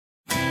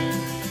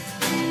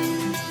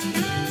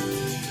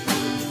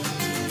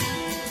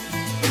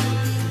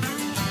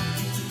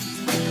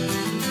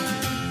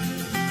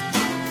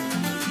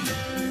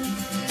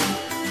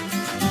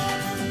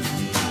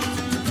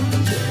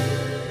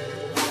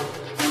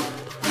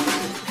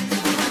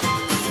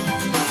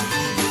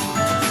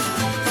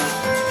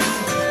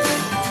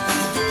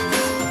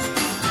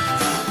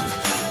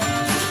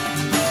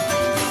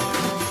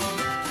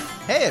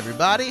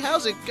everybody.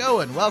 How's it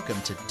going?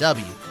 Welcome to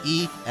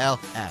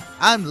WELF.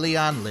 I'm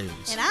Leon Luz.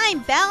 And I'm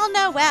Belle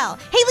Noel.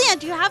 Hey, Leon,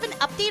 do you have an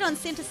update on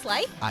Santa's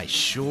sleigh? I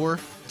sure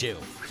do.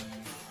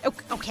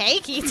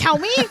 Okay, can you tell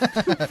me?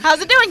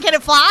 How's it doing? Can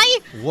it fly?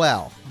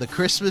 Well, the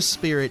Christmas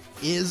spirit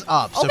is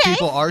up. So Okay.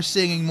 people are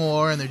singing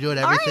more and they're doing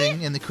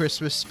everything in the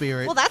Christmas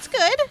spirit. Well, that's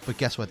good. But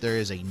guess what? There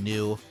is a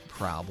new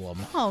problem.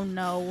 Oh,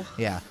 no.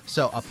 Yeah.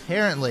 So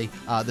apparently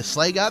the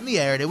sleigh got in the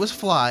air and it was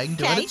flying,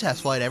 doing Okay. a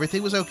test flight.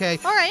 Everything was okay.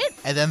 All right.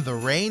 And then the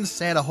rein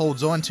Santa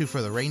holds on to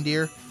for the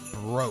reindeer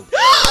broke.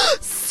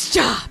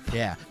 Stop.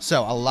 Yeah,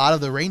 so a lot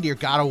of the reindeer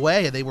got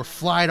away and they were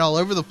flying all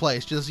over the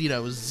place, just,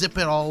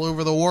 zipping all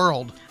over the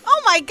world.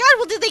 Oh, my God.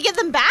 Well, did they get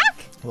them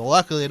back? Well,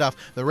 luckily enough,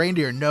 the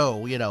reindeer know,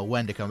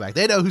 when to come back.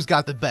 They know who's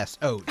got the best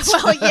oats.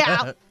 Well,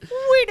 yeah,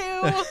 we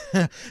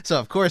do. So,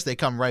 of course, they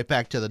come right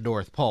back to the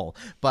North Pole.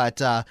 But,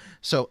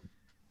 so,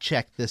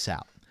 check this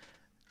out.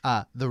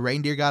 The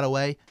reindeer got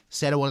away.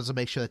 Santa wanted to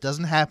make sure that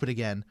doesn't happen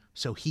again,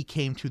 so he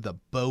came to the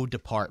bow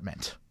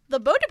department. The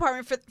bow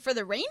department for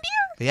the reindeer?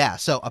 Yeah,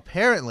 so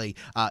apparently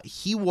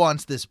he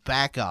wants this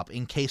backup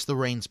in case the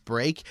reins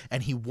break,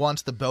 and he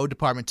wants the bow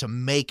department to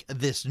make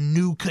this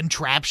new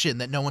contraption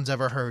that no one's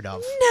ever heard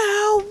of.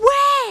 No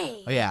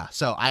way. Yeah,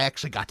 so I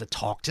actually got to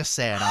talk to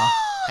Santa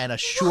and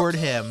assured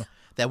him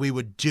that we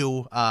would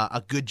do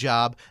a good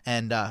job,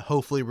 and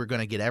hopefully we're going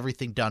to get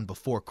everything done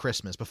before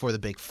Christmas, before the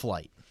big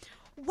flight.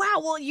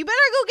 Wow, well, you better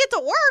go get to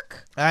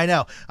work. I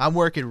know. I'm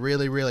working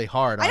really, really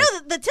hard. I know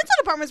that the tinsel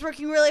department's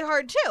working really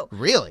hard, too.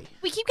 Really?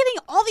 We keep getting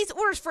all these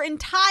orders for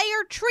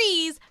entire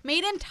trees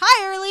made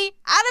entirely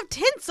out of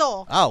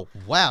tinsel. Oh,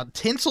 wow.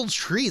 Tinseled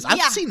trees. I've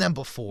Yeah. seen them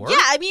before.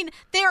 Yeah, I mean,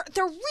 they're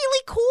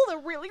really cool. They're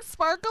really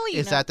sparkly.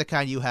 Is that the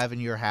kind you have in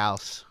your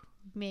house?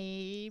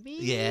 Maybe?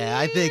 Yeah,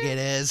 I think it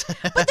is.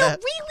 But they're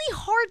really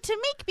hard to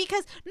make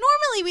because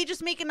normally we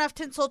just make enough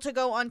tinsel to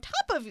go on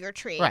top of your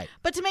tree. Right.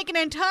 But to make an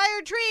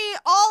entire tree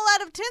all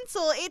out of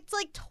tinsel, it's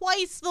like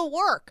twice the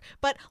work.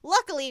 But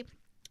luckily,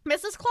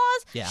 Mrs.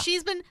 Claus,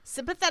 she's been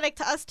sympathetic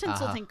to us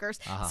tinsel thinkers,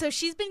 so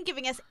she's been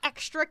giving us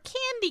extra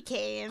candy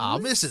canes. Oh,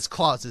 Mrs.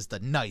 Claus is the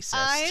nicest.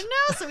 I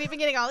know. So we've been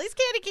getting all these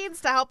candy canes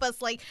to help us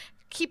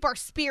keep our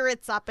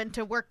spirits up and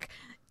to work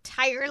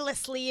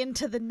tirelessly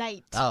into the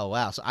night. Oh,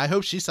 wow. So I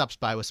hope she stops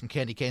by with some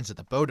candy canes at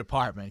the bow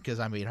department because,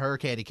 her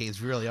candy canes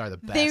really are the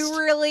best. They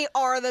really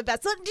are the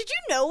best. So did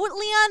you know what,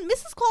 Leon?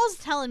 Mrs. Claus is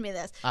telling me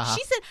this.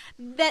 She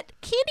said that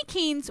candy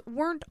canes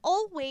weren't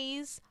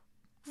always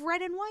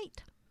red and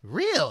white.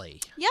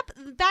 Really?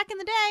 Yep. Back in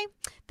the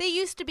day, they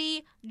used to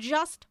be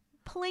just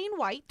plain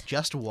white.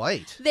 Just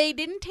white? They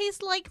didn't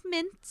taste like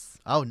mints.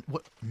 Oh,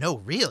 no,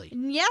 really?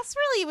 Yes,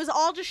 really. It was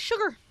all just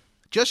sugar.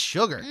 Just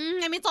sugar?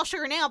 I mean, it's all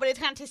sugar now, but it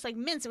kind of tastes like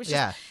mints. It was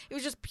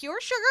just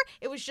pure sugar.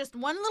 It was just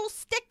one little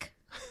stick.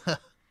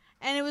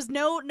 And it was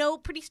no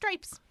pretty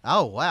stripes.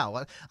 Oh,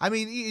 wow. I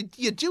mean,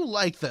 you do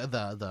like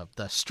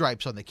the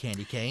stripes on the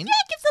candy cane. Yeah,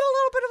 it gives it a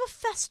little bit of a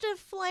festive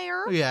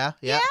flair.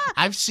 Yeah.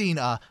 I've seen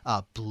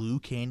blue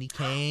candy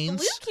canes.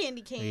 Blue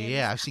candy canes.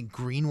 Yeah, I've seen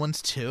green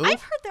ones too.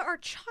 I've heard there are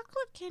chocolate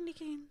candy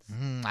canes.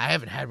 I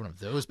haven't had one of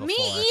those before. Me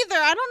either.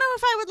 I don't know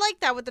if I would like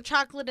that with the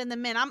chocolate and the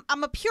mint.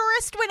 I'm a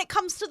purist when it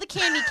comes to the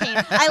candy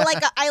cane.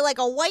 I like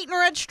a white and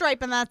red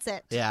stripe, and that's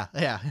it. Yeah.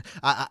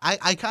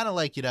 I kind of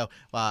like,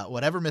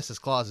 whatever Mrs.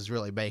 Claus is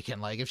really making.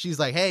 Like, if she's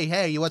like,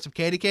 hey, you want some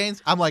candy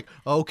canes? I'm like,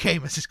 okay,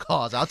 Mrs.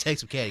 Claus, I'll take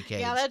some candy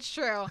canes. Yeah, that's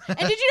true. And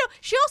did you know,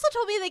 she also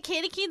told me that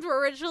candy canes were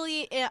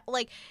originally,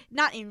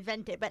 not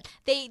invented, but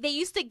they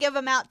used to give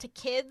them out to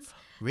kids.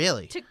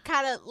 Really? To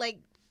kind of,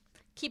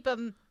 keep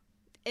them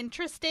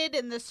interested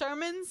in the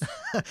sermons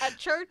at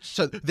church.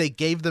 So they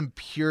gave them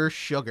pure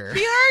sugar.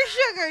 Pure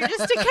sugar,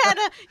 just to kind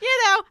of,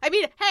 I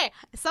mean, hey,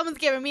 if someone's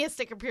giving me a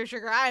stick of pure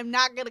sugar, I'm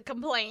not going to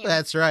complain.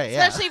 That's right,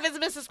 yeah. Especially if it's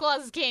Mrs.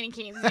 Claus's candy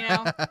canes,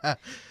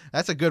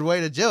 That's a good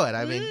way to do it.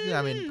 I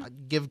mean,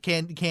 give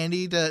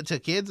candy to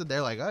kids, and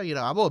they're like, oh,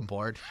 I'm on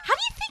board. How do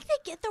you think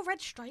they get the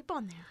red stripe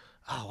on there?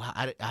 Oh,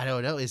 I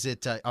don't know. Is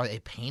it, are they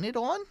painted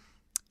on?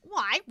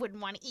 Well, I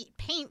wouldn't want to eat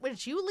paint,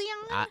 would you,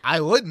 Leon? I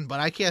wouldn't,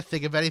 but I can't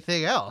think of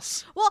anything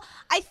else. Well,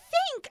 I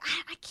think,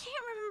 I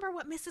can't remember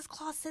what Mrs.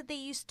 Claus said they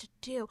used to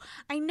do.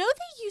 I know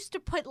they used to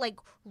put, roses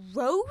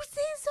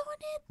on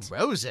it.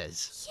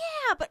 Roses?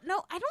 Yeah, but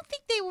no, I don't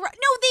think they were.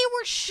 No, they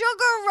were sugar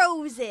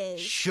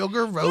roses.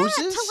 Sugar roses?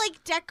 Yeah, to,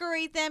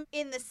 decorate them.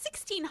 In the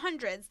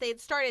 1600s, they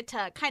had started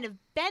to kind of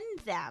bend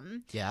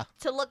them. Yeah.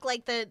 To look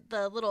like the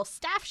little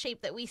staff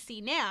shape that we see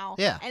now.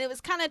 Yeah. And it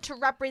was kind of to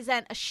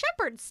represent a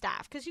shepherd's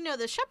staff, because,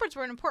 the shepherds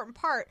were an important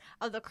part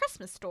of the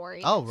Christmas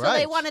story. Oh, right. So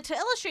they wanted to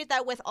illustrate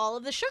that with all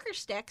of the sugar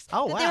sticks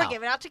that they were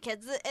giving out to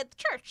kids at the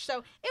church. So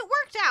it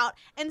worked out.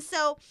 And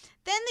so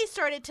then they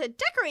started to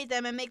decorate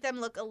them and make them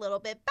look a little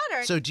bit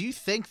better. So do you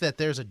think that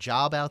there's a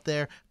job out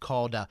there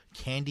called a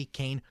candy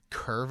cane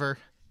curver?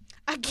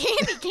 A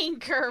candy cane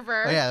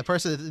curver. Oh, yeah, the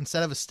person,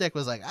 instead of a stick,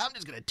 was like, I'm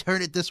just going to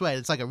turn it this way.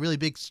 It's like a really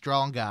big,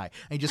 strong guy.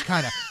 And he just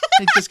kind of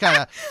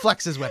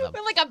flexes with them.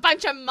 With a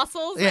bunch of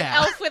muscles. Yeah.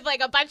 An elf with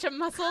a bunch of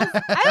muscles. I don't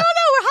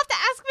know. We'll have to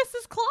ask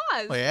Mrs. Claus.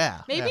 Claus. Oh,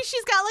 yeah. Maybe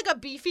she's got like a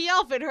beefy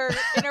elf in her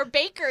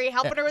bakery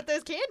helping her with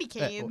those candy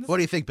canes. What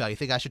do you think, Belle? You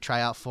think I should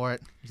try out for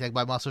it? You think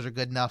my muscles are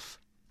good enough?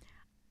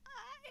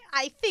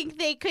 I think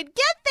they could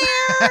get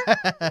there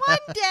one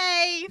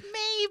day,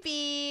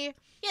 maybe.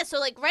 Yeah, so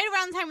like right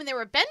around the time when they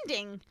were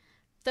bending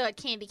the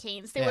candy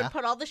canes, they would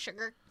put all the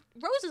sugar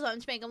roses on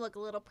to make them look a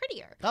little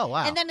prettier. Oh,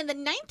 wow. And then in the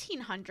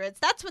 1900s,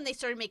 that's when they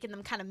started making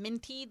them kind of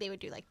minty. They would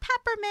do like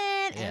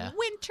peppermint and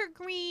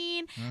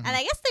wintergreen. And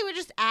I guess they would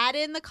just add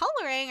in the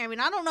coloring. I mean,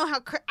 I don't know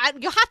how...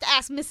 you'll have to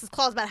ask Mrs.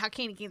 Claus about how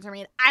candy canes are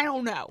made. I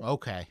don't know.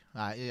 Okay.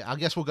 I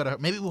guess we'll go to her.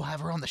 Maybe we'll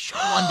have her on the show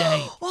one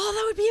day. Oh,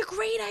 that would be a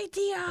great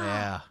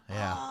idea.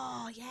 Yeah.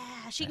 Oh, yeah.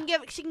 She can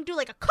do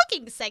like a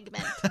cooking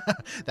segment.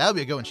 That would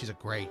be a good one. She's a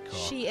great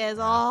cook. She is.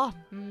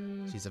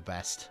 She's the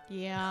best.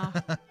 Yeah.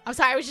 I'm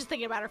sorry. I was just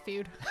thinking about her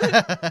food.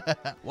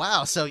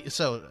 Wow. So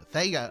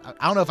thank I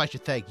don't know if I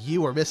should thank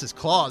you or Mrs.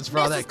 Claus for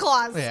all that. Mrs.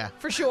 Claus. Yeah.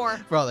 For sure.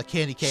 For all the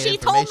candy cane She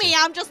told me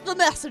I'm just the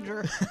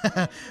messenger.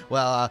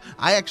 Well,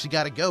 I actually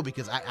got to go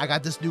because I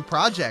got this new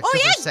project for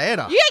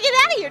Santa. You gotta get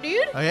out of here,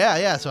 dude. Oh,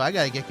 yeah. So I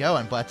got to get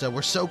going. But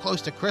we're so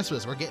close to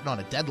Christmas. We're getting on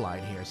a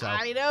deadline here. So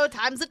I know.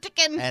 Time's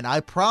a-ticking. And I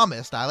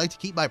promised. I like to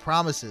keep my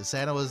promises.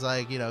 Santa was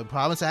like,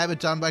 promise I have it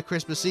done by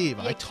Christmas Eve.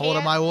 I told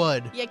him I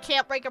would. You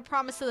can't break a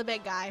promise to the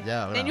big guy.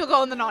 No. Then you'll go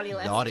on the naughty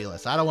list. Naughty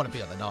list. I don't want to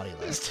be on the naughty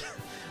list.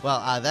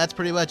 Well, that's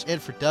pretty much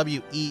it for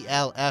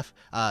WELF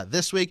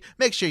this week.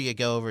 Make sure you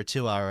go over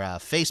to our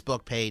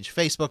Facebook page,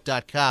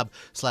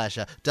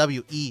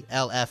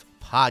 facebook.com/WELF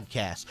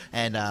podcast.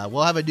 And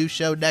we'll have a new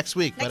show next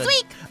week. Next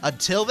week.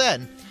 Until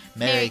then,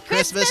 Merry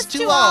Christmas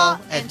to all,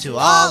 and to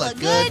all a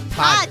good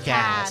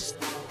podcast.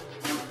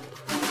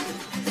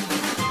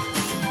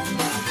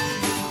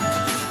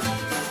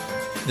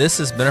 This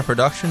has been a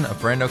production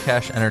of Brando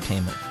Cash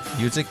Entertainment.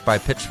 Music by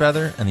Pitch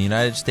Feather and the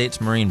United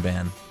States Marine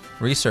Band.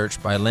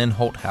 Research by Lynn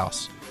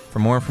Holthouse. For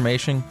more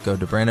information, go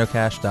to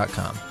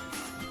brandocash.com.